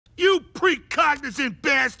precognizant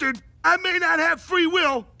bastard! I may not have free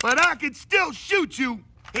will, but I can still shoot you!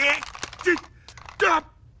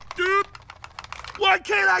 Why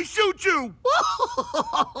can't I shoot you?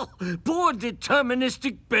 Poor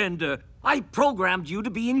deterministic Bender. I programmed you to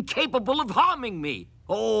be incapable of harming me.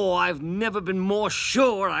 Oh, I've never been more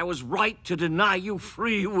sure I was right to deny you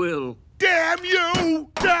free will. Damn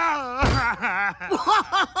you!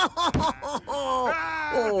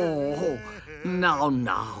 Oh,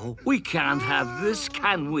 now, we can't have this,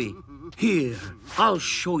 can we? Here, I'll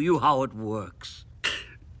show you how it works.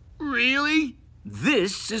 Really?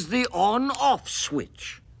 This is the on-off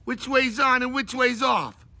switch. Which way's on and which way's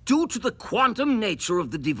off? Due to the quantum nature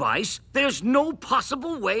of the device, there's no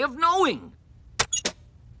possible way of knowing.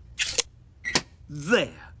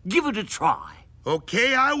 There, give it a try.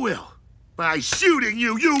 Okay, I will. By shooting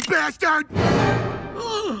you, you bastard!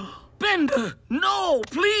 Bender, no,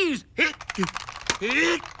 please!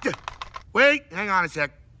 Wait, hang on a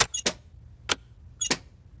sec.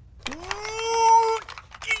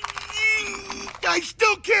 I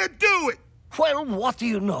still can't do it! Well, what do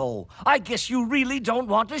you know? I guess you really don't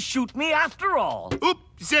want to shoot me after all. Oop,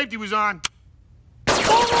 the safety was on.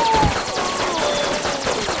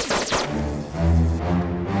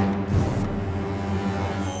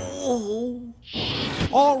 Oh.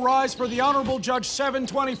 All rise for the Honorable Judge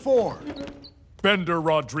 724. Bender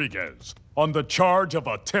Rodriguez, on the charge of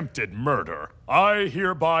attempted murder, I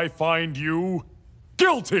hereby find you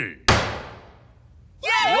guilty.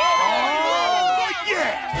 Yeah! Oh,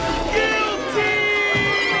 yeah! Guilty!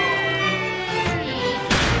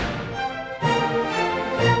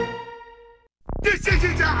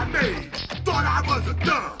 Decisions I made. Thought I was a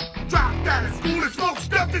thug. Dropped out of school and smoked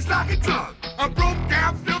stuff that's like a drug. A broke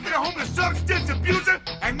down, filthy, homeless substance abuser.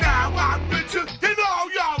 And now I'm richer than all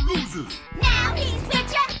y'all losers. Now he's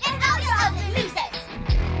richer than all your other losers.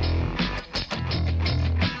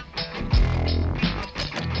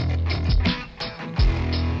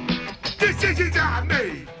 Decisions I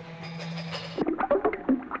made.